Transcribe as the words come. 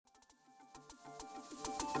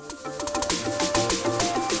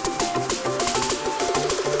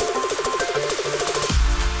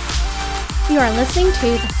You are listening to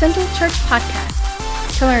the Central Church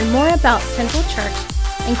Podcast. To learn more about Central Church,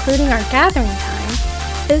 including our gathering times,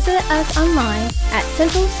 visit us online at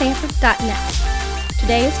centralsanford.net.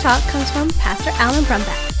 Today's talk comes from Pastor Alan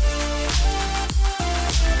Brumback.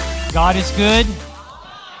 God is good,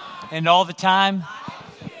 and all the time.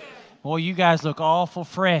 Well, you guys look awful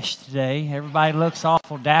fresh today. Everybody looks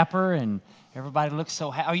awful dapper, and everybody looks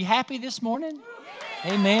so happy. Are you happy this morning?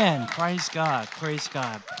 Amen. Praise God. Praise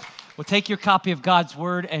God. Well, take your copy of God's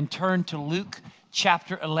Word and turn to Luke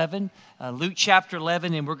chapter 11. Luke chapter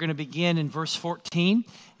 11, and we're going to begin in verse 14.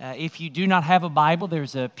 If you do not have a Bible,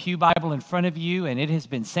 there's a pew Bible in front of you, and it has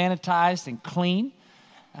been sanitized and clean.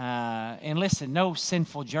 And listen, no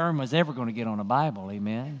sinful germ was ever going to get on a Bible,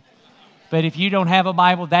 amen? But if you don't have a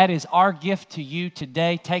Bible, that is our gift to you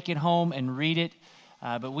today. Take it home and read it.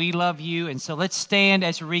 But we love you, and so let's stand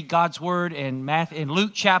as we read God's Word in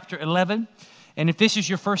Luke chapter 11. And if this is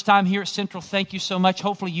your first time here at Central, thank you so much.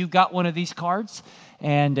 Hopefully you've got one of these cards,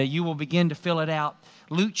 and you will begin to fill it out.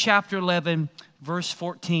 Luke chapter 11, verse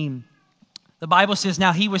 14. The Bible says,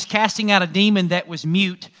 "Now he was casting out a demon that was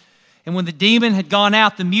mute. And when the demon had gone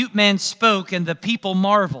out, the mute man spoke, and the people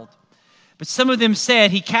marveled. But some of them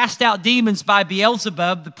said, 'He cast out demons by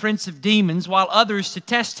Beelzebub, the prince of demons,' while others, to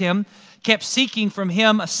test him, kept seeking from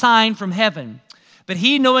him a sign from heaven. But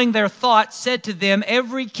he, knowing their thoughts, said to them,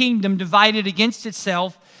 'Every kingdom divided against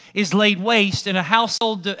itself is laid waste, and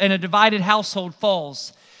a divided household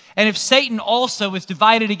falls. And if Satan also is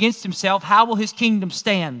divided against himself, how will his kingdom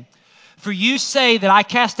stand? For you say that I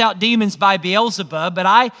cast out demons by Beelzebub, but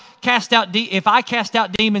if I cast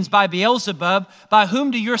out demons by Beelzebub, by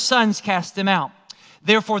whom do your sons cast them out?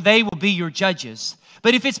 Therefore they will be your judges.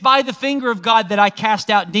 But if it's by the finger of God that I cast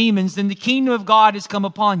out demons, then the kingdom of God has come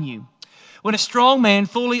upon you. When a strong man,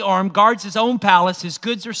 fully armed, guards his own palace, his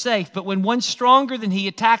goods are safe. But when one stronger than he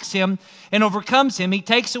attacks him and overcomes him, he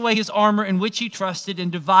takes away his armor in which he trusted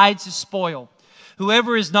and divides his spoil.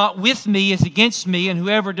 Whoever is not with me is against me, and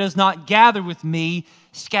whoever does not gather with me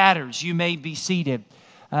scatters.'" You may be seated.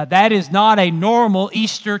 That is not a normal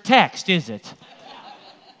Easter text, is it?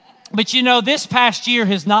 But you know, this past year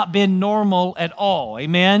has not been normal at all.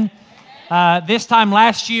 Amen? This time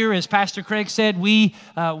last year, as Pastor Craig said, we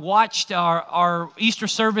watched our Easter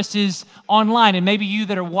services online. And maybe you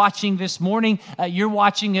that are watching this morning, you're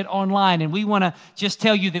watching it online. And we want to just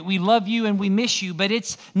tell you that we love you and we miss you. But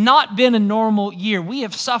it's not been a normal year. We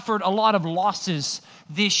have suffered a lot of losses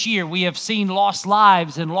this year. We have seen lost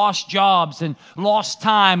lives and lost jobs and lost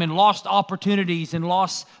time and lost opportunities and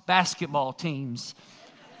lost basketball teams.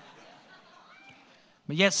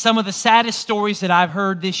 But yet some of the saddest stories that I've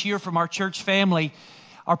heard this year from our church family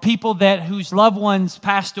are people whose loved ones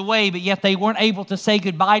passed away, but yet they weren't able to say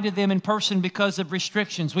goodbye to them in person because of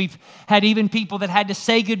restrictions. We've had even people that had to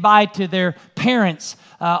say goodbye to their parents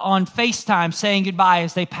on FaceTime, saying goodbye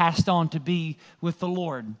as they passed on to be with the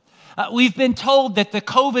Lord. We've been told that the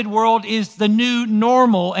COVID world is the new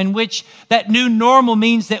normal, in which that new normal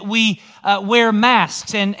means that we wear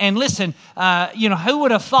masks. And listen, who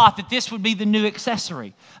would have thought that this would be the new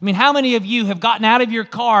accessory? I mean, how many of you have gotten out of your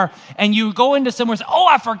car and you go into somewhere and say, "Oh,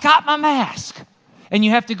 I forgot my mask," and you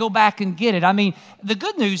have to go back and get it? I mean, the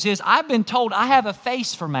good news is I've been told I have a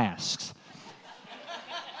face for masks.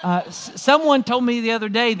 Someone told me the other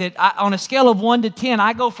day that on a scale of 1 to 10,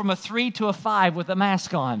 I go from a 3 to a 5 with a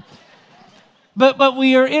mask on. But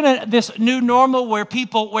we are in this new normal where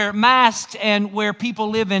people wear masks and where people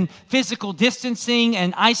live in physical distancing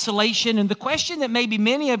and isolation. And the question that maybe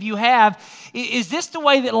many of you have is this the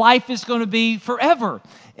way that life is going to be forever?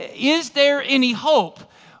 Is there any hope?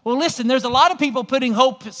 Well, listen, there's a lot of people putting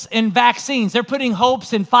hopes in vaccines. They're putting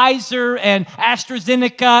hopes in Pfizer and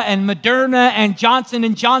AstraZeneca and Moderna and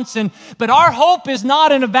Johnson & Johnson. But our hope is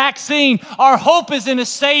not in a vaccine. Our hope is in a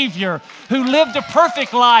Savior who lived a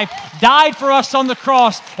perfect life, died for us on the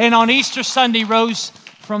cross, and on Easter Sunday rose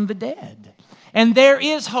from the dead. And there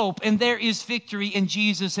is hope and there is victory in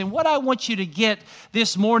Jesus. And what I want you to get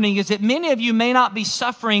this morning is that many of you may not be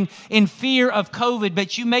suffering in fear of COVID,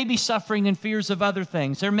 but you may be suffering in fears of other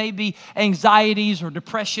things. There may be anxieties or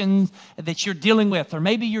depressions that you're dealing with, or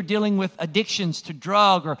maybe you're dealing with addictions to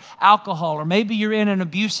drug or alcohol, or maybe you're in an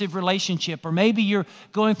abusive relationship, or maybe you're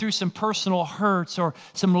going through some personal hurts or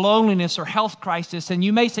some loneliness or health crisis. And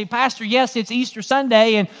you may say, "Pastor, yes, it's Easter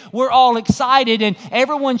Sunday and we're all excited and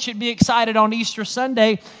everyone should be excited on Easter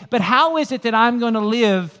Sunday, but how is it that I'm going to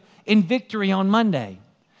live in victory on Monday?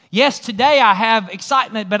 Yes, today I have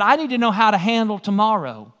excitement, but I need to know how to handle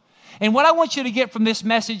tomorrow." And what I want you to get from this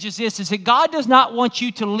message is this, is that God does not want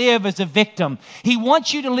you to live as a victim. He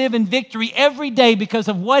wants you to live in victory every day because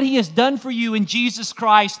of what He has done for you in Jesus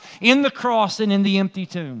Christ, in the cross and in the empty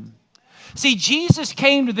tomb. See, Jesus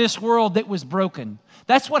came to this world that was broken.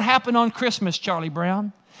 That's what happened on Christmas, Charlie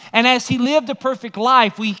Brown. And as He lived a perfect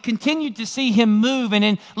life, we continued to see Him move. And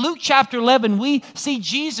in Luke chapter 11, we see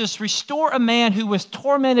Jesus restore a man who was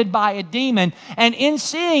tormented by a demon. And in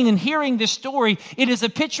seeing and hearing this story, it is a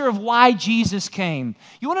picture of why Jesus came.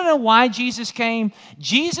 You want to know why Jesus came?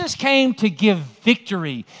 Jesus came to give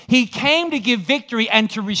victory. He came to give victory and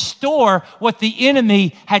to restore what the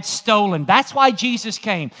enemy had stolen. That's why Jesus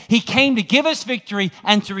came. He came to give us victory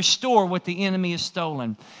and to restore what the enemy has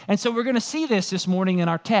stolen. And so we're going to see this morning in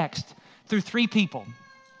our text through three people.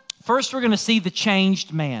 First, we're going to see the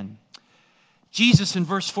changed man. Jesus in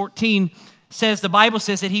verse 14 says, the Bible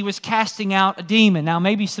says that He was casting out a demon. Now,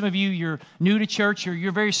 maybe some of you, you're new to church or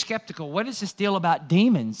you're very skeptical. What is this deal about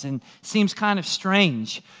demons? And it seems kind of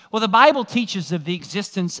strange. Well, the Bible teaches of the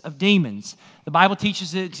existence of demons. The Bible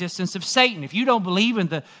teaches the existence of Satan. If you don't believe in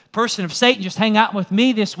the person of Satan, just hang out with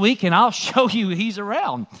me this week and I'll show you he's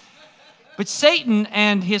around. But Satan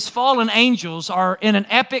and his fallen angels are in an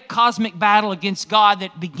epic cosmic battle against God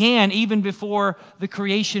that began even before the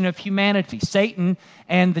creation of humanity. Satan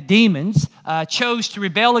and the demons chose to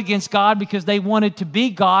rebel against God because they wanted to be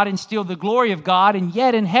God and steal the glory of God. And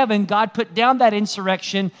yet in heaven, God put down that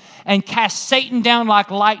insurrection and cast Satan down like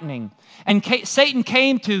lightning. And Satan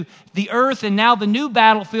came to the earth, and now the new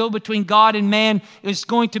battlefield between God and man is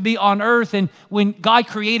going to be on earth. And when God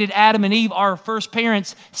created Adam and Eve, our first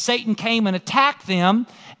parents, Satan came and attacked them,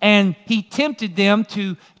 and he tempted them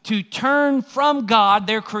to turn from God,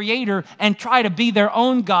 their creator, and try to be their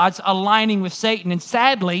own gods, aligning with Satan. And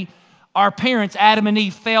sadly, our parents, Adam and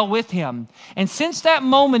Eve, fell with him. And since that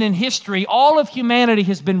moment in history, all of humanity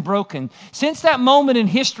has been broken. Since that moment in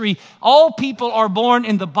history, all people are born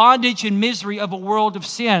in the bondage and misery of a world of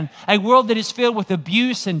sin, a world that is filled with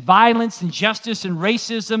abuse and violence, injustice and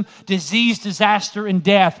racism, disease, disaster, and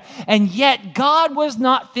death. And yet, God was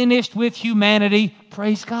not finished with humanity.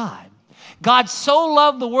 Praise God. God so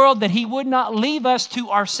loved the world that He would not leave us to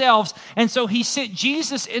ourselves, and so He sent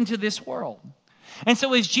Jesus into this world. And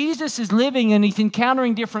so as Jesus is living and He's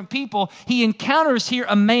encountering different people, He encounters here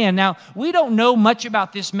a man. Now, we don't know much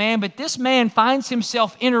about this man, but this man finds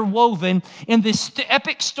himself interwoven in this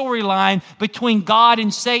epic storyline between God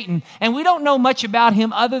and Satan. And we don't know much about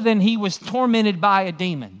him other than he was tormented by a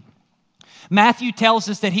demon. Matthew tells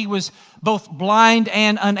us that he was both blind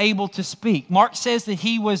and unable to speak. Mark says that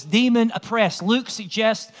he was demon oppressed. Luke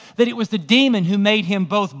suggests that it was the demon who made him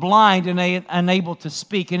both blind and unable to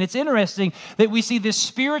speak. And it's interesting that we see this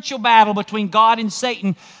spiritual battle between God and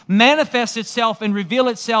Satan manifest itself and reveal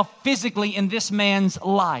itself physically in this man's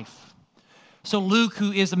life. So Luke,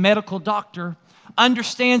 who is a medical doctor,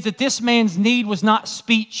 understands that this man's need was not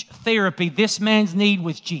speech therapy. This man's need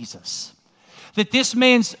was Jesus. That this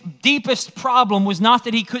man's deepest problem was not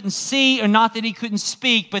that he couldn't see or not that he couldn't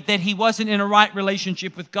speak, but that he wasn't in a right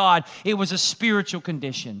relationship with God. It was a spiritual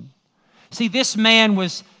condition. See, this man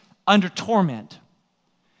was under torment.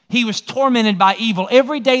 He was tormented by evil.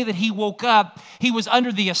 Every day that he woke up, he was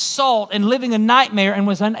under the assault and living a nightmare and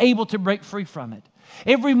was unable to break free from it.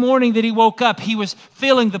 Every morning that he woke up, he was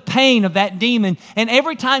feeling the pain of that demon. And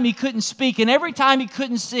every time he couldn't speak and every time he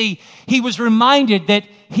couldn't see, he was reminded that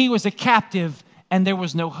he was a captive and there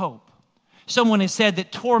was no hope. Someone has said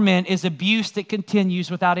that torment is abuse that continues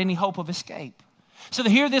without any hope of escape. So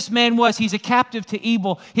here this man was, he's a captive to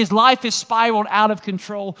evil. His life has spiraled out of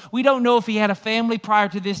control. We don't know if he had a family prior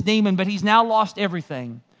to this demon, but he's now lost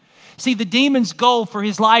everything. See, the demon's goal for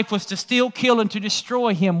his life was to steal, kill, and to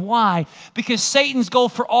destroy him. Why? Because Satan's goal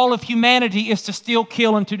for all of humanity is to steal,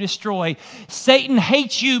 kill, and to destroy. Satan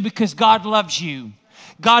hates you because God loves you.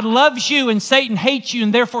 God loves you and Satan hates you,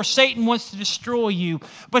 and therefore Satan wants to destroy you.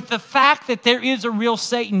 But the fact that there is a real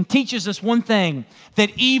Satan teaches us one thing,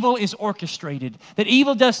 that evil is orchestrated. That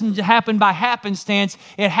evil doesn't happen by happenstance.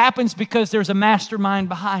 It happens because there's a mastermind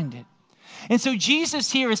behind it. And so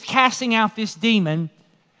Jesus here is casting out this demon.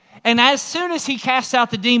 And as soon as he casts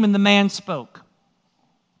out the demon, the man spoke.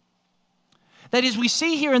 That is, we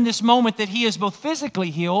see here in this moment that he is both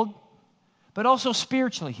physically healed, but also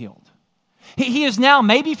spiritually healed. He is now,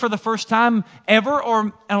 maybe for the first time ever or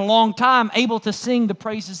in a long time, able to sing the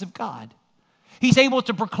praises of God. He's able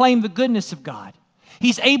to proclaim the goodness of God.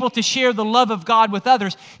 He's able to share the love of God with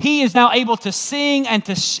others. He is now able to sing and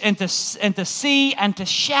to see and to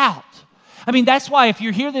shout. I mean, that's why if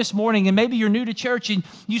you're here this morning and maybe you're new to church and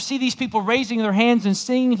you see these people raising their hands and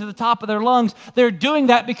singing to the top of their lungs, they're doing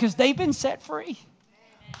that because they've been set free.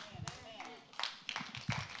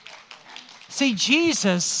 See,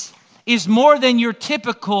 Jesus is more than your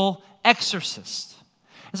typical exorcist.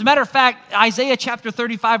 As a matter of fact, Isaiah chapter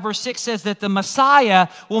 35, verse 6 says that the Messiah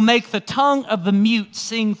will make the tongue of the mute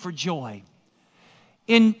sing for joy.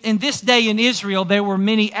 In this day in Israel, there were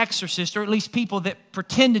many exorcists, or at least people that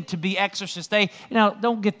pretended to be exorcists.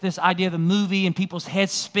 Don't get this idea of the movie and people's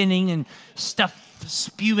heads spinning and stuff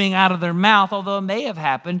spewing out of their mouth, although it may have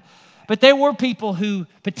happened. But there were people who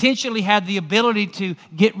potentially had the ability to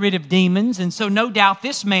get rid of demons, and so no doubt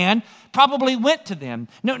this man probably went to them.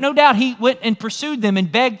 No doubt he went and pursued them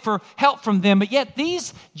and begged for help from them. But yet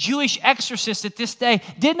these Jewish exorcists at this day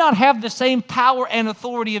did not have the same power and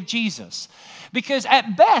authority of Jesus. Because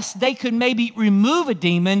at best, they could maybe remove a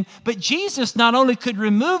demon, but Jesus not only could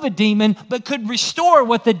remove a demon, but could restore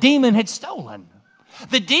what the demon had stolen.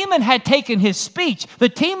 The demon had taken his speech. The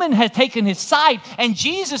demon had taken his sight, and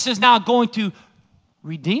Jesus is now going to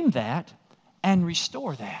redeem that and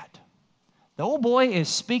restore that. The old boy is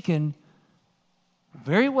speaking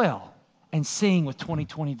very well and seeing with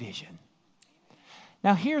 20/20 vision.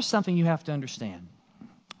 Now, here's something you have to understand.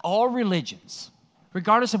 All religions,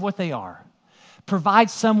 regardless of what they are, provide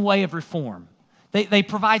some way of reform. They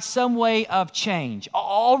provide some way of change.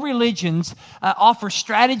 All religions offer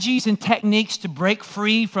strategies and techniques to break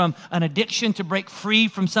free from an addiction, to break free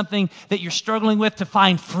from something that you're struggling with, to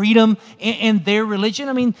find freedom in their religion.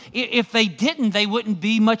 I mean, if they didn't, they wouldn't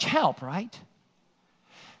be much help, right?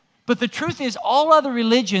 But the truth is, all other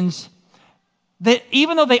religions, that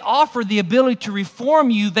even though they offer the ability to reform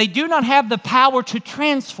you, they do not have the power to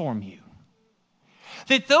transform you.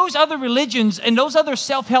 That those other religions and those other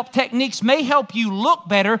self-help techniques may help you look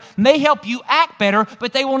better, may help you act better,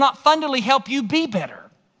 but they will not fundamentally help you be better.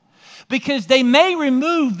 Because they may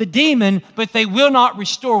remove the demon, but they will not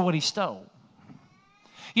restore what he stole.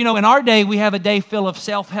 You know, in our day, we have a day full of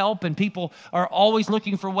self-help, and people are always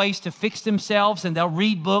looking for ways to fix themselves, and they'll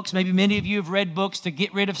read books. Maybe many of you have read books to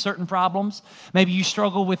get rid of certain problems. Maybe you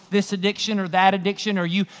struggle with this addiction or that addiction, or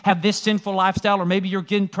you have this sinful lifestyle, or maybe you're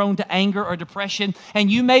getting prone to anger or depression, and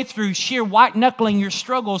you may, through sheer white-knuckling your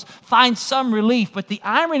struggles, find some relief. But the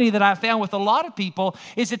irony that I found with a lot of people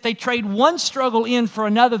is that they trade one struggle in for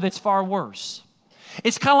another that's far worse.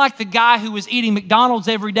 It's kind of like the guy who was eating McDonald's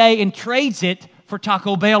every day and trades it for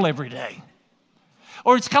Taco Bell every day.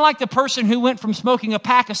 Or it's kind of like the person who went from smoking a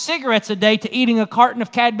pack of cigarettes a day to eating a carton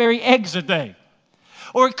of Cadbury eggs a day.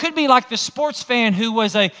 Or it could be like the sports fan who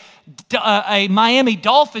was a Miami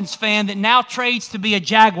Dolphins fan that now trades to be a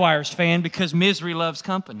Jaguars fan because misery loves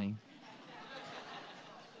company.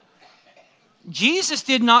 Jesus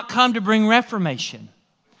did not come to bring reformation.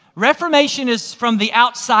 Reformation is from the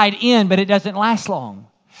outside in, but it doesn't last long.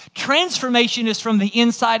 Transformation is from the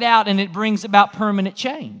inside out, and it brings about permanent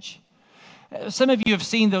change. Some of you have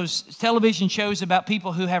seen those television shows about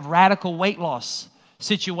people who have radical weight loss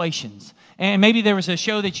situations. And maybe there was a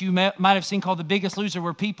show that you might have seen called The Biggest Loser,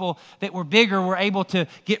 where people that were bigger were able to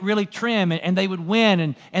get really trim, and they would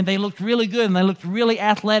win, and they looked really good, and they looked really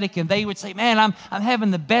athletic, and they would say, man, I'm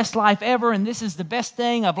having the best life ever, and this is the best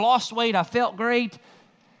thing. I've lost weight. I felt great.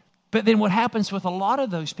 But then what happens with a lot of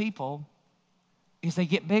those people is they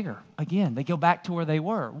get bigger again. They go back to where they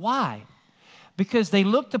were. Why? Because they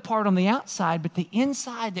looked the part on the outside, but the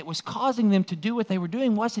inside that was causing them to do what they were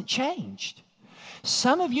doing wasn't changed.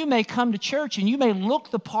 Some of you may come to church and you may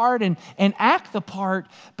look the part and act the part,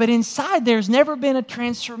 but inside there's never been a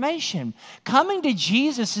transformation. Coming to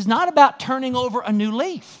Jesus is not about turning over a new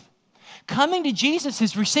leaf. Coming to Jesus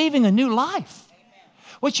is receiving a new life.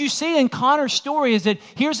 What you see in Connor's story is that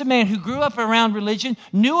here's a man who grew up around religion,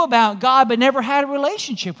 knew about God, but never had a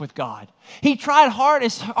relationship with God. He tried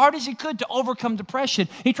as hard as he could to overcome depression.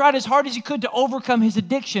 He tried as hard as he could to overcome his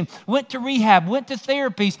addiction, went to rehab, went to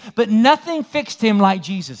therapies, but nothing fixed him like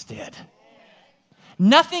Jesus did.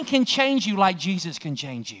 Nothing can change you like Jesus can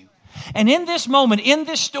change you. And in this moment, in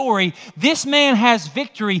this story, this man has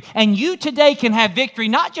victory, and you today can have victory,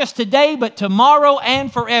 not just today, but tomorrow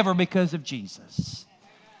and forever because of Jesus.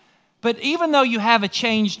 But even though you have a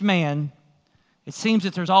changed man, it seems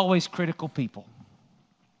that there's always critical people.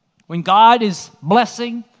 When God is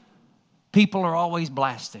blessing, people are always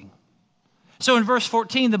blasting. So in verse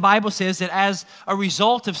 14, the Bible says that as a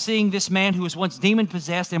result of seeing this man who was once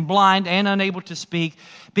demon-possessed and blind and unable to speak,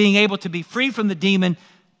 being able to be free from the demon,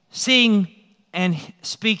 seeing and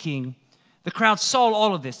speaking, the crowd saw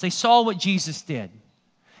all of this. They saw what Jesus did.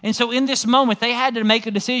 And so in this moment, they had to make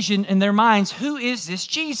a decision in their minds, who is this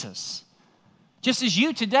Jesus? Just as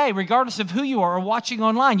you today, regardless of who you are or watching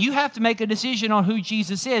online, you have to make a decision on who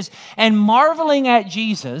Jesus is. And marveling at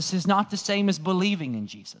Jesus is not the same as believing in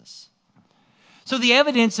Jesus. So the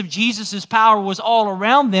evidence of Jesus' power was all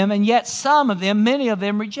around them, and yet many of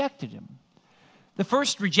them rejected him. The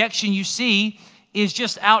first rejection you see is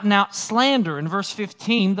just out and out slander. In verse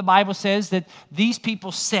 15, the Bible says that these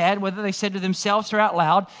people said, whether they said to themselves or out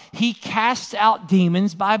loud, he casts out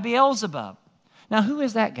demons by Beelzebub. Now, who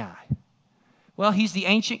is that guy? Well, he's the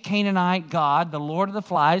ancient Canaanite god, the Lord of the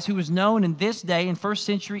Flies, who was known in this day in first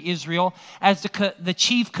century Israel as the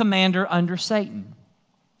chief commander under Satan.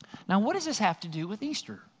 Now, what does this have to do with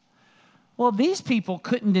Easter? Well, these people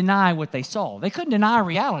couldn't deny what they saw. They couldn't deny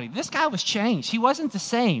reality. This guy was changed. He wasn't the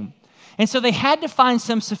same. And so they had to find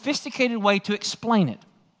some sophisticated way to explain it.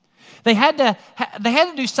 They had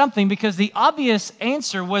to do something, because the obvious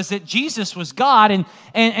answer was that Jesus was God, and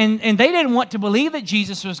they didn't want to believe that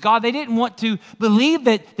Jesus was God. They didn't want to believe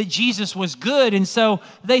that Jesus was good. And so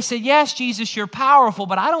they said, yes, Jesus, you're powerful,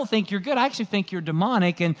 but I don't think you're good. I actually think you're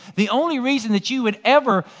demonic. And the only reason that you would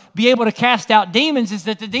ever be able to cast out demons is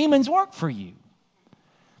that the demons work for you.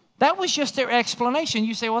 That was just their explanation.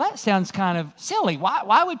 You say, well, that sounds kind of silly.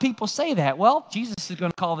 Why would people say that? Well, Jesus is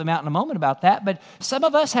going to call them out in a moment about that, but some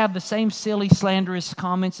of us have the same silly, slanderous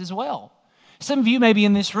comments as well. Some of you maybe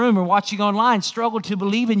in this room or watching online struggle to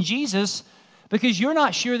believe in Jesus because you're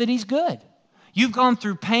not sure that he's good. You've gone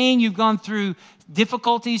through pain, you've gone through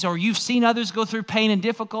difficulties, or you've seen others go through pain and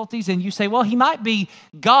difficulties, and you say, well, he might be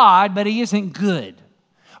God, but he isn't good.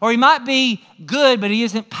 Or he might be good, but he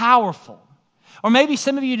isn't powerful. Or maybe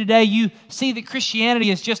some of you today, you see that Christianity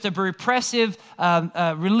is just a repressive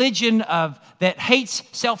religion that hates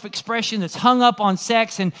self-expression, that's hung up on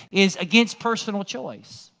sex and is against personal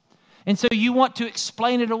choice. And so you want to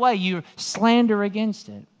explain it away. You slander against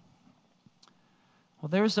it. Well,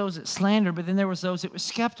 there was those that slandered, but then there was those that were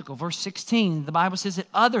skeptical. Verse 16, the Bible says that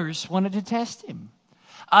others wanted to test him.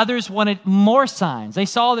 Others wanted more signs. They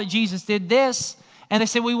saw that Jesus did this, and they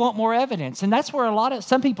said, we want more evidence. And that's where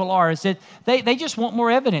some people are, is that they just want more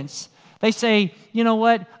evidence. They say, you know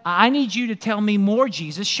what, I need you to tell me more,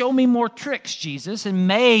 Jesus. Show me more tricks, Jesus, and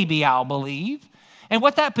maybe I'll believe. And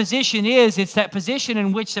what that position is, it's that position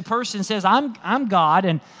in which the person says, I'm God,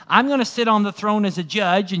 and I'm going to sit on the throne as a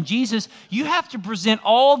judge. And Jesus, you have to present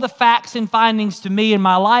all the facts and findings to me in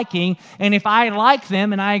my liking. And if I like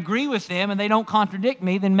them and I agree with them and they don't contradict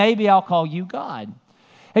me, then maybe I'll call you God.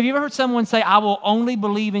 Have you ever heard someone say, I will only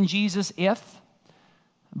believe in Jesus if?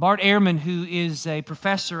 Bart Ehrman, who is a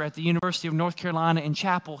professor at the University of North Carolina in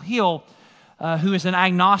Chapel Hill, who is an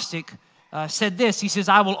agnostic, said this. He says,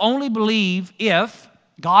 I will only believe if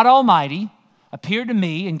God Almighty appeared to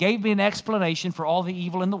me and gave me an explanation for all the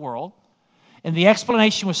evil in the world, and the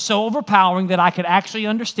explanation was so overpowering that I could actually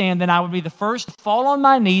understand, then I would be the first to fall on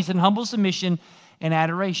my knees in humble submission and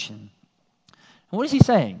adoration. And what is he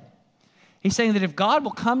saying? He's saying that if God will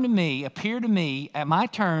come to me, appear to me at my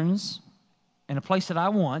turns in a place that I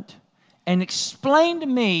want, and explain to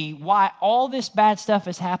me why all this bad stuff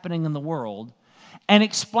is happening in the world, and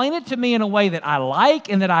explain it to me in a way that I like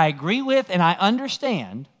and that I agree with and I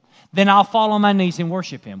understand, then I'll fall on my knees and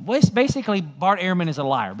worship him. Well, basically, Bart Ehrman is a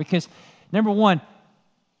liar because, number one,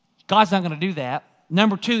 God's not going to do that.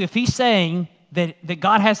 Number two, if he's saying that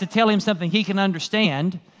God has to tell him something he can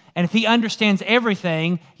understand, and if he understands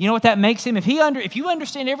everything, you know what that makes him? If you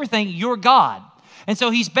understand everything, you're God. And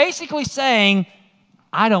so he's basically saying,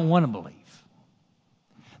 I don't want to believe.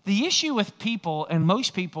 The issue with people, and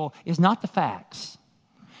most people, is not the facts.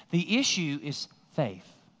 The issue is faith.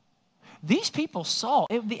 These people saw,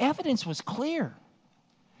 the evidence was clear.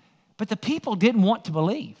 But the people didn't want to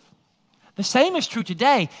believe. The same is true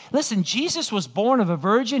today. Listen, Jesus was born of a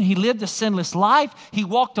virgin. He lived a sinless life. He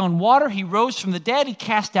walked on water. He rose from the dead. He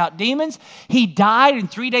cast out demons. He died and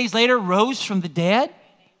 3 days later rose from the dead.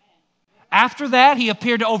 After that, he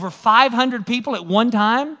appeared to over 500 people at one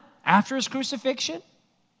time after his crucifixion.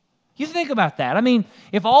 You think about that. I mean,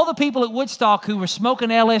 if all the people at Woodstock who were smoking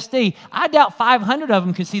LSD, I doubt 500 of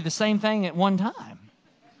them could see the same thing at one time.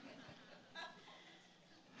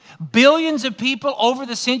 Billions of people over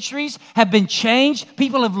the centuries have been changed.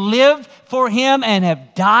 People have lived for him and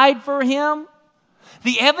have died for him.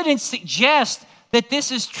 The evidence suggests that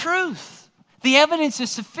this is truth. The evidence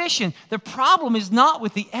is sufficient. The problem is not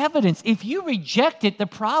with the evidence. If you reject it, the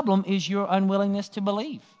problem is your unwillingness to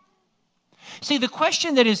believe. See, the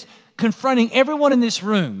question that is confronting everyone in this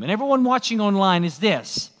room and everyone watching online is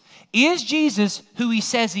this: is Jesus who he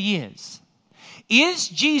says he is? Is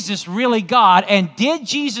Jesus really God, and did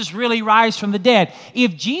Jesus really rise from the dead?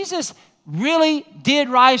 If Jesus really did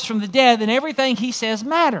rise from the dead, then everything he says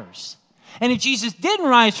matters. And if Jesus didn't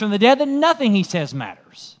rise from the dead, then nothing he says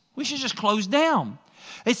matters. We should just close down.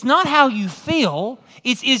 It's not how you feel.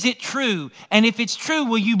 It's, is it true? And if it's true,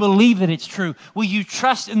 will you believe that it's true? Will you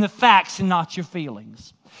trust in the facts and not your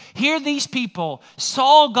feelings? Here these people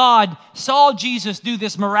saw Jesus do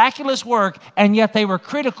this miraculous work, and yet they were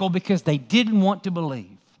critical because they didn't want to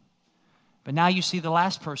believe. But now you see the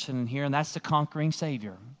last person in here, and that's the conquering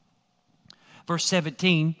Savior. Verse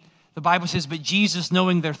 17, the Bible says, but Jesus,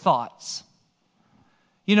 knowing their thoughts.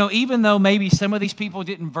 You know, even though maybe some of these people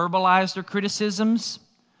didn't verbalize their criticisms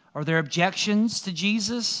or their objections to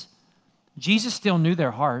Jesus, Jesus still knew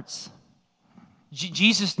their hearts.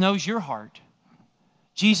 Jesus knows your heart.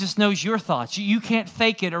 Jesus knows your thoughts. You can't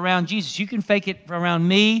fake it around Jesus. You can fake it around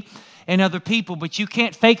me and other people, but you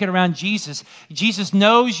can't fake it around Jesus. Jesus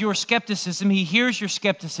knows your skepticism. He hears your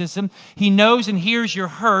skepticism. He knows and hears your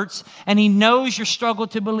hurts, and He knows your struggle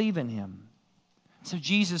to believe in Him. So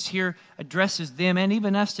Jesus here addresses them and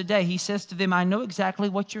even us today. He says to them, I know exactly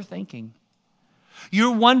what you're thinking.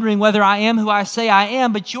 You're wondering whether I am who I say I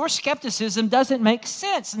am, but your skepticism doesn't make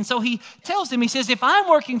sense. And so He tells them, He says, if I'm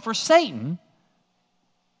working for Satan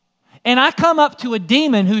and I come up to a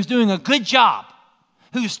demon who's doing a good job,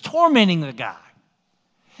 who's tormenting the guy,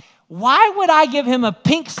 why would I give him a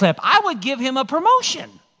pink slip? I would give him a promotion.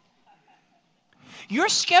 Your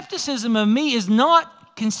skepticism of me is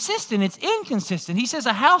not consistent, it's inconsistent. He says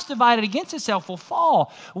a house divided against itself will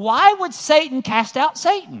fall. Why would Satan cast out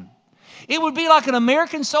Satan? It would be like an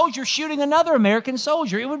American soldier shooting another American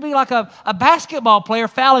soldier. It would be like a basketball player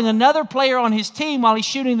fouling another player on his team while he's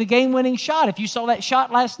shooting the game-winning shot. If you saw that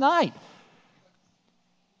shot last night.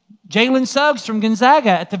 Jalen Suggs from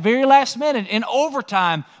Gonzaga at the very last minute in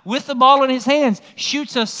overtime with the ball in his hands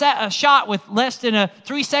shoots a shot with less than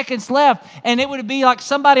 3 seconds left, and it would be like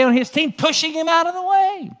somebody on his team pushing him out of the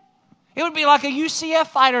way. It would be like a UCF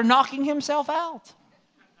fighter knocking himself out.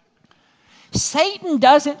 Satan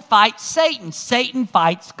doesn't fight Satan. Satan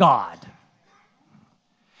fights God.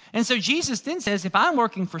 And so Jesus then says, if I'm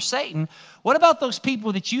working for Satan, what about those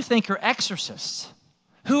people that you think are exorcists?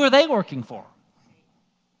 Who are they working for?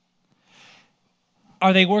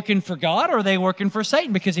 Are they working for God or are they working for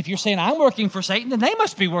Satan? Because if you're saying I'm working for Satan, then they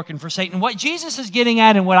must be working for Satan. What Jesus is getting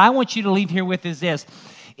at and what I want you to leave here with is this,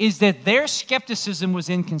 is that their skepticism was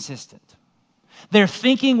inconsistent. Their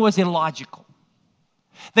thinking was illogical.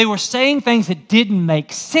 They were saying things that didn't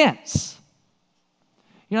make sense.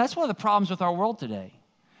 You know, that's one of the problems with our world today.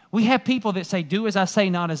 We have people that say, do as I say,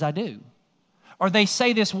 not as I do. Or they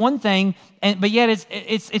say this one thing, but yet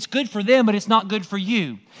it's good for them, but it's not good for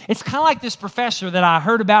you. It's kind of like this professor that I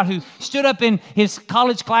heard about who stood up in his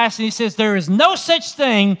college class and he says, there is no such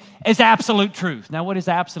thing as absolute truth. Now, what is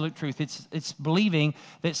absolute truth? It's believing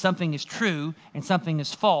that something is true and something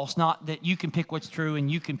is false, not that you can pick what's true and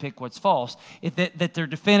you can pick what's false. That there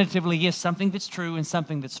definitively is something that's true and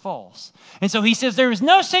something that's false. And so he says, there is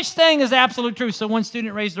no such thing as absolute truth. So one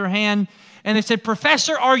student raised their hand and they said,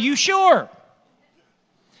 Professor, are you sure?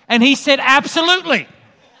 And he said, absolutely.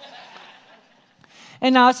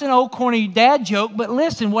 And now it's an old corny dad joke, but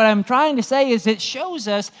listen, what I'm trying to say is it shows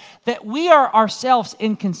us that we are ourselves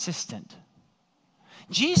inconsistent.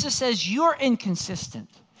 Jesus says you're inconsistent.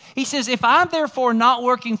 He says, if I'm therefore not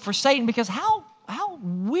working for Satan, because how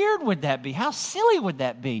weird would that be? How silly would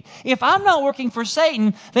that be? If I'm not working for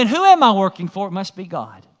Satan, then who am I working for? It must be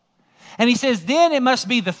God. And he says, then it must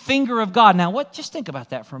be the finger of God. Now, just think about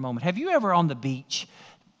that for a moment. Have you ever on the beach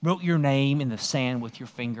wrote your name in the sand with your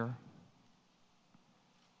finger?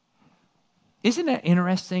 Isn't that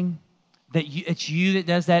interesting that it's you that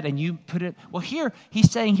does that and you put it? Well, here,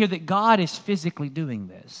 he's saying here that God is physically doing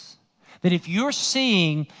this. That if you're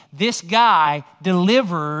seeing this guy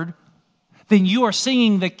delivered, then you are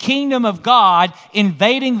seeing the kingdom of God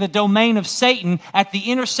invading the domain of Satan at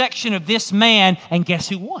the intersection of this man, and guess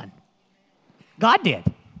who won? God did.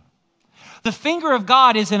 The finger of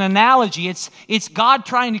God is an analogy. It's God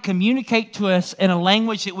trying to communicate to us in a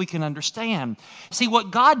language that we can understand. See, what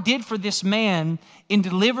God did for this man in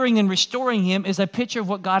delivering and restoring him is a picture of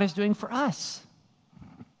what God is doing for us.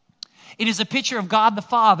 It is a picture of God the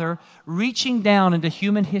Father reaching down into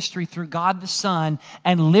human history through God the Son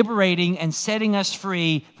and liberating and setting us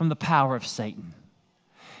free from the power of Satan.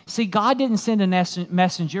 See, God didn't send a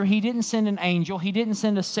messenger. He didn't send an angel. He didn't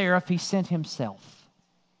send a seraph. He sent himself.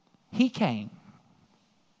 He came.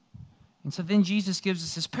 And so then Jesus gives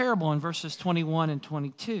us this parable in verses 21 and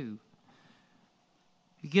 22.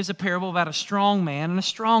 He gives a parable about a strong man and a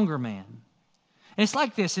stronger man. And it's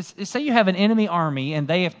like this. It's say you have an enemy army and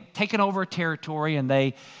they have taken over a territory and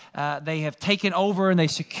they have taken over and they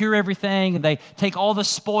secure everything and they take all the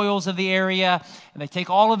spoils of the area and they take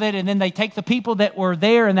all of it and then they take the people that were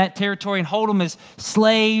there in that territory and hold them as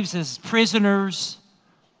slaves, as prisoners.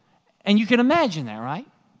 And you can imagine that, right?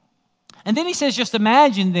 And then he says, just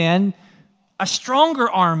imagine then a stronger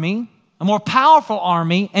army, a more powerful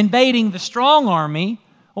army invading the strong army.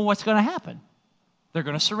 Well, what's going to happen? They're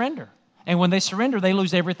going to surrender. And when they surrender, they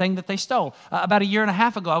lose everything that they stole. About a year and a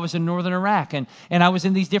half ago, I was in northern Iraq, and I was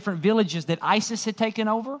in these different villages that ISIS had taken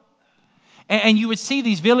over. And you would see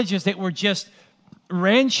these villages that were just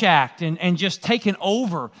ransacked and just taken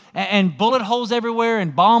over, and bullet holes everywhere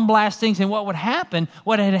and bomb blastings. And what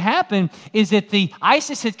had happened is that the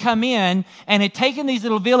ISIS had come in and had taken these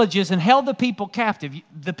little villages and held the people captive.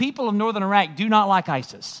 The people of northern Iraq do not like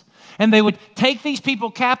ISIS. And they would take these people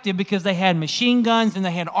captive because they had machine guns and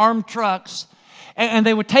they had armed trucks. And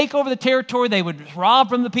they would take over the territory. They would rob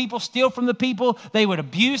from the people, steal from the people. They would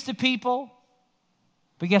abuse the people.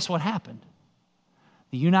 But guess what happened?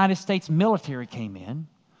 The United States military came in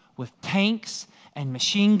with tanks and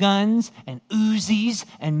machine guns and Uzis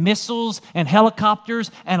and missiles and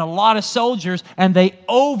helicopters and a lot of soldiers, and they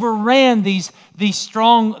overran this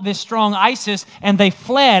strong ISIS, and they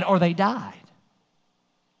fled or they died.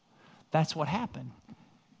 That's what happened.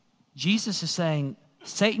 Jesus is saying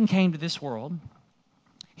Satan came to this world.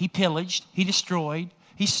 He pillaged, he destroyed,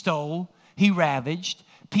 he stole, he ravaged.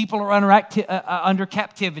 People are under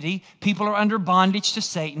captivity. People are under bondage to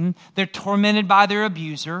Satan. They're tormented by their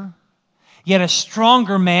abuser. Yet a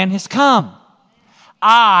stronger man has come.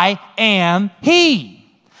 I am he.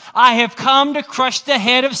 I have come to crush the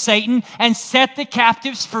head of Satan and set the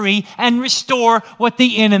captives free and restore what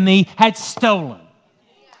the enemy had stolen.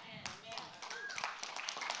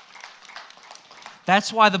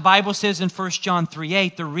 That's why the Bible says in 1 John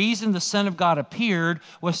 3:8, the reason the Son of God appeared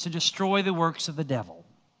was to destroy the works of the devil.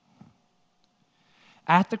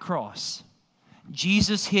 At the cross,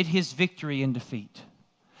 Jesus hid his victory in defeat,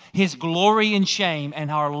 his glory in shame,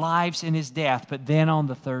 and our lives in his death. But then on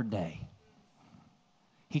the third day,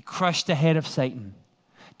 he crushed the head of Satan,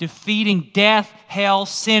 defeating death, hell,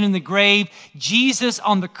 sin, and the grave. Jesus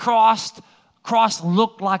on the cross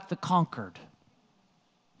looked like the conquered,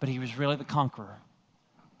 but he was really the conqueror.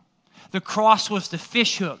 The cross was the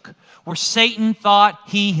fishhook where Satan thought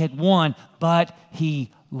he had won, but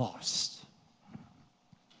he lost.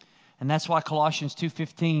 And that's why Colossians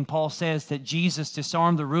 2:15, Paul says that Jesus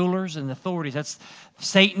disarmed the rulers and the authorities, that's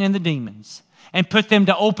Satan and the demons, and put them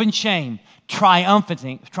to open shame,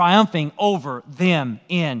 triumphing over them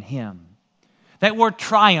in him. That word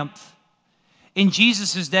triumph in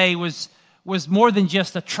Jesus' day was more than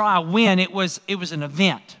just a trial win. It was an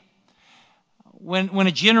event. When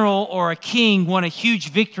a general or a king won a huge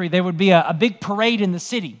victory, there would be a big parade in the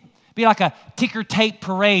city. It'd be like a ticker tape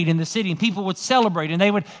parade in the city, and people would celebrate, and they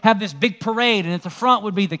would have this big parade, and at the front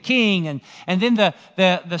would be the king, and then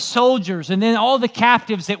the soldiers, and then all the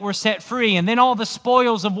captives that were set free, and then all the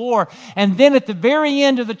spoils of war, and then at the very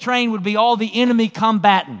end of the train would be all the enemy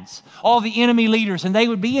combatants, all the enemy leaders, and they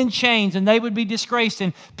would be in chains, and they would be disgraced,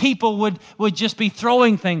 and people would just be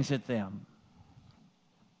throwing things at them.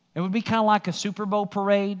 It would be kind of like a Super Bowl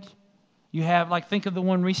parade. You have, think of the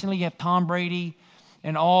one recently, you have Tom Brady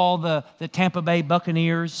and all the Tampa Bay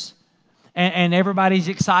Buccaneers, and everybody's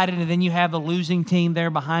excited, and then you have the losing team there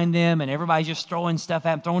behind them, and everybody's just throwing stuff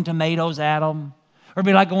at them, throwing tomatoes at them. Or it'd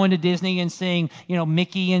be like going to Disney and seeing,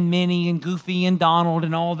 Mickey and Minnie and Goofy and Donald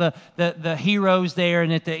and all the heroes there,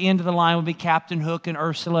 and at the end of the line would be Captain Hook and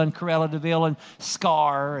Ursula and Cruella de Vil and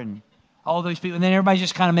Scar and all those people, and then everybody's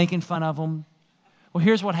just kind of making fun of them. Well,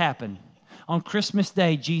 here's what happened. On Christmas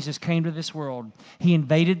Day, Jesus came to this world. He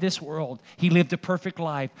invaded this world. He lived a perfect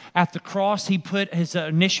life. At the cross, he put his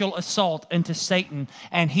initial assault into Satan,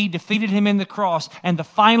 and he defeated him in the cross. And the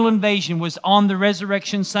final invasion was on the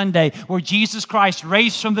Resurrection Sunday, where Jesus Christ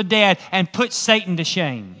raised from the dead and put Satan to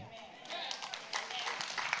shame.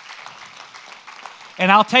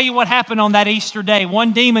 And I'll tell you what happened on that Easter day.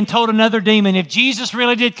 One demon told another demon, if Jesus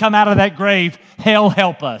really did come out of that grave, hell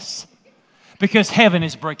help us, because heaven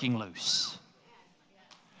is breaking loose.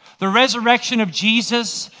 The resurrection of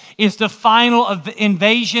Jesus is the final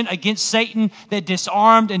invasion against Satan that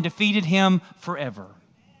disarmed and defeated him forever.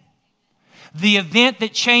 The event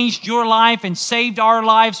that changed your life and saved our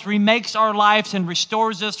lives, remakes our lives, and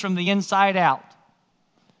restores us from the inside out.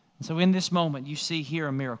 And so in this moment, you see here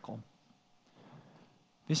a miracle.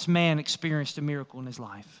 This man experienced a miracle in his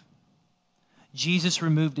life. Jesus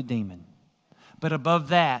removed a demon. But above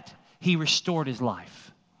that, he restored his life.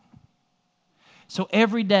 So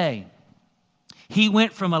every day, he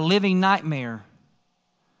went from a living nightmare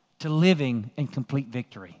to living in complete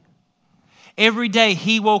victory. Every day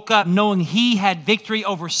he woke up knowing he had victory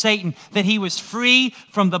over Satan, that he was free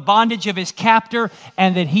from the bondage of his captor,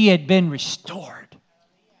 and that he had been restored.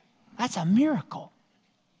 That's a miracle.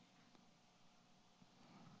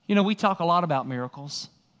 You know, we talk a lot about miracles.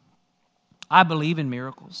 I believe in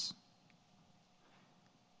miracles.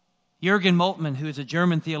 Jürgen Moltmann, who is a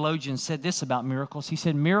German theologian, said this about miracles. He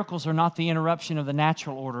said, miracles are not the interruption of the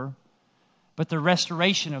natural order, but the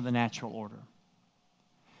restoration of the natural order.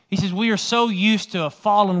 He says, we are so used to a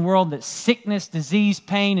fallen world that sickness, disease,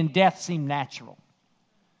 pain, and death seem natural.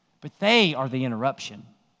 But they are the interruption.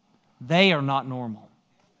 They are not normal.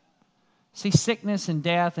 See, sickness and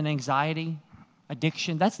death and anxiety,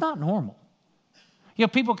 addiction, that's not normal. You know,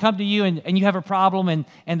 people come to you and you have a problem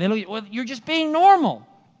and they look, well, you're just being normal.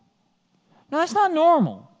 No, that's not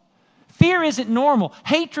normal. Fear isn't normal.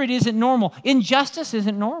 Hatred isn't normal. Injustice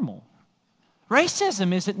isn't normal.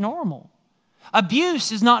 Racism isn't normal.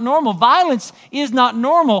 Abuse is not normal. Violence is not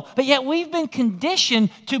normal. But yet we've been conditioned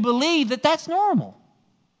to believe that that's normal.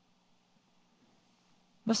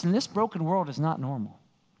 Listen, this broken world is not normal.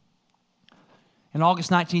 In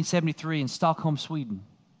August 1973 in Stockholm, Sweden,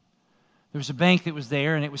 there was a bank that was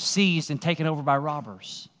there and it was seized and taken over by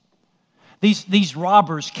robbers. These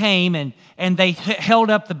robbers came and they held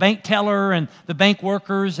up the bank teller and the bank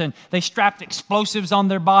workers and they strapped explosives on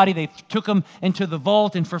their body. They took them into the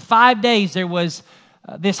vault, and for 5 days there was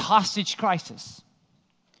this hostage crisis.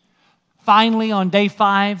 Finally, on day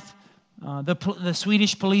 5, the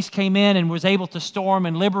Swedish police came in and was able to storm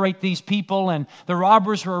and liberate these people, and the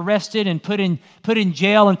robbers were arrested and put in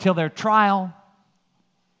jail until their trial.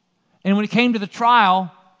 And when it came to the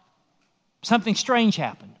trial, something strange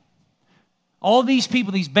happened. All these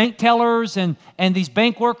people, these bank tellers and these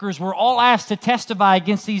bank workers were all asked to testify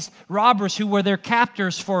against these robbers who were their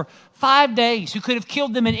captors for 5 days, who could have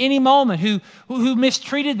killed them at any moment, who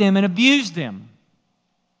mistreated them and abused them.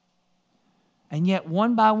 And yet,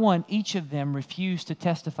 one by one, each of them refused to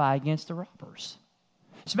testify against the robbers.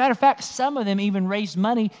 As a matter of fact, some of them even raised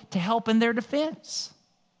money to help in their defense.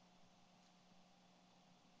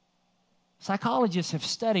 Psychologists have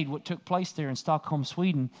studied what took place there in Stockholm,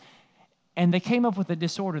 Sweden, and they came up with a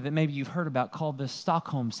disorder that maybe you've heard about called the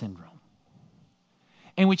Stockholm Syndrome,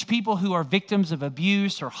 in which people who are victims of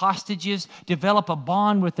abuse or hostages develop a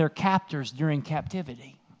bond with their captors during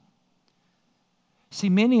captivity. See,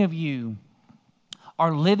 many of you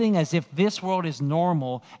are living as if this world is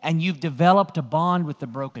normal and you've developed a bond with the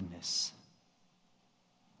brokenness.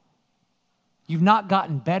 You've not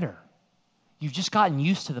gotten better. You've just gotten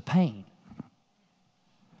used to the pain.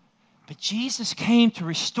 But Jesus came to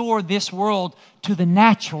restore this world to the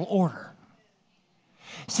natural order.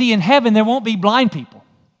 See, in heaven, there won't be blind people.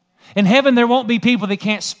 In heaven, there won't be people that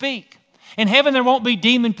can't speak. In heaven, there won't be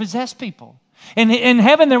demon-possessed people. In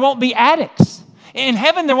heaven, there won't be addicts. In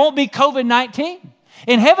heaven, there won't be COVID-19.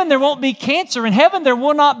 In heaven, there won't be cancer. In heaven, there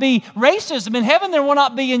will not be racism. In heaven, there will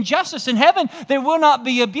not be injustice. In heaven, there will not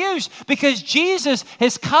be abuse, because Jesus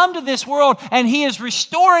has come to this world and He is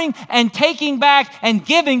restoring and taking back and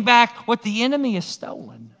giving back what the enemy has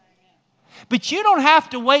stolen. But you don't have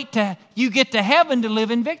to wait till you get to heaven to live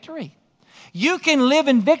in victory. You can live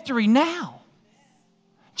in victory now.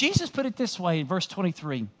 Jesus put it this way in verse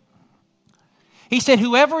 23. He said,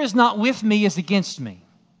 "Whoever is not with me is against me.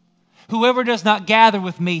 Whoever does not gather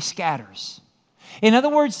with me scatters." In other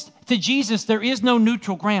words, to Jesus, there is no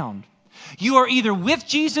neutral ground. You are either with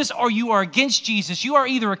Jesus or you are against Jesus. You are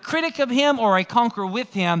either a critic of Him or a conqueror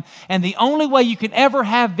with Him. And the only way you can ever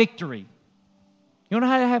have victory, you know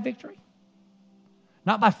how to have victory?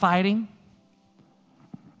 Not by fighting,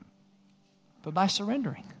 but by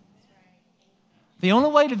surrendering. The only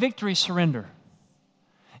way to victory is surrender.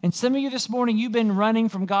 And some of you this morning, you've been running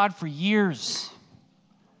from God for years.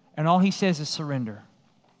 And all He says is surrender.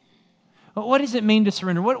 Well, what does it mean to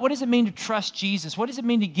surrender? What does it mean to trust Jesus? What does it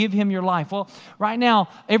mean to give Him your life? Well, right now,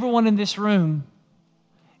 everyone in this room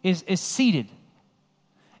is seated.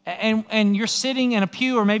 And you're sitting in a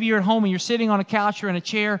pew, or maybe you're at home and you're sitting on a couch or in a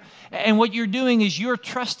chair. And what you're doing is you're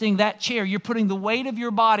trusting that chair. You're putting the weight of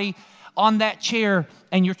your body on that chair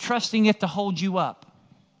and you're trusting it to hold you up.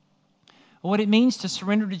 What it means to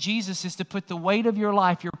surrender to Jesus is to put the weight of your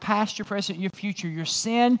life, your past, your present, your future, your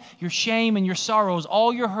sin, your shame, and your sorrows,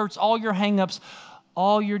 all your hurts, all your hang-ups,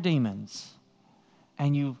 all your demons,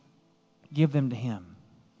 and you give them to Him.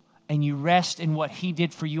 And you rest in what He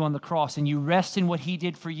did for you on the cross, and you rest in what He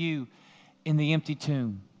did for you in the empty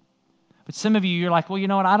tomb. But some of you, you're like, well, you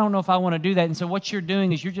know what, I don't know if I want to do that. And so what you're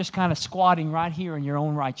doing is you're just kind of squatting right here in your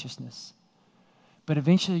own righteousness. But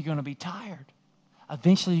eventually you're going to be tired.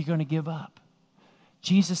 Eventually you're going to give up.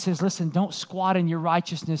 Jesus says, listen, don't squat in your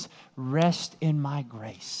righteousness. Rest in my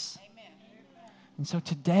grace. Amen. And so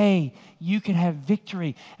today you can have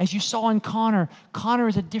victory. As you saw in Connor, Connor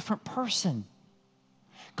is a different person.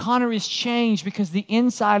 Connor is changed because the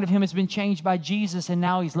inside of him has been changed by Jesus, and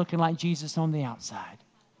now he's looking like Jesus on the outside.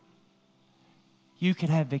 You can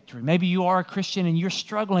have victory. Maybe you are a Christian and you're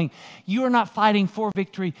struggling. You are not fighting for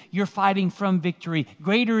victory. You're fighting from victory.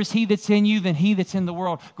 Greater is he that's in you than he that's in the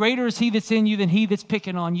world. Greater is he that's in you than he that's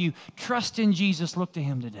picking on you. Trust in Jesus. Look to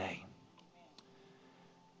him today.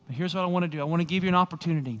 But here's what I want to do. I want to give you an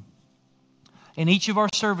opportunity. In each of our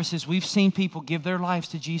services, we've seen people give their lives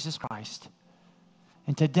to Jesus Christ.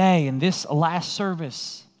 And today, in this last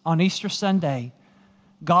service on Easter Sunday,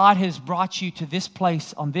 God has brought you to this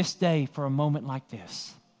place on this day for a moment like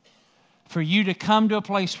this. For you to come to a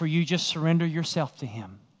place where you just surrender yourself to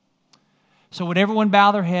him. So would everyone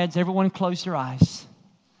bow their heads, everyone close their eyes.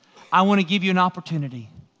 I want to give you an opportunity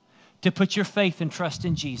to put your faith and trust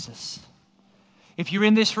in Jesus. If you're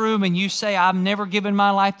in this room and you say, I've never given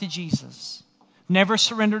my life to Jesus, never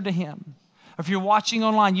surrendered to him, or if you're watching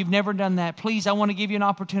online, you've never done that, please, I want to give you an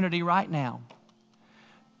opportunity right now.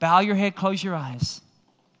 Bow your head, close your eyes.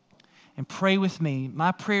 And pray with me.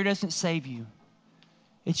 My prayer doesn't save you.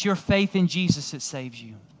 It's your faith in Jesus that saves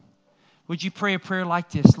you. Would you pray a prayer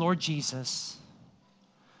like this? Lord Jesus,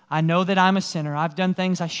 I know that I'm a sinner. I've done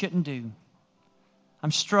things I shouldn't do.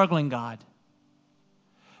 I'm struggling, God.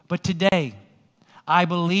 But today, I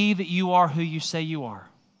believe that you are who you say you are.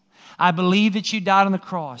 I believe that you died on the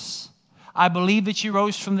cross. I believe that you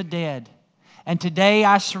rose from the dead. And today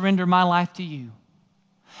I surrender my life to you.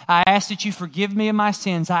 I ask that you forgive me of my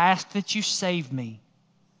sins. I ask that you save me.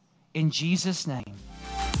 In Jesus' name.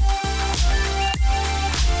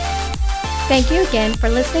 Thank you again for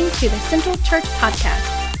listening to the Central Church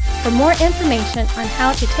Podcast. For more information on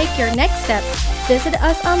how to take your next steps, visit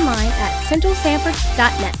us online at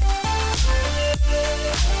centralsanford.net.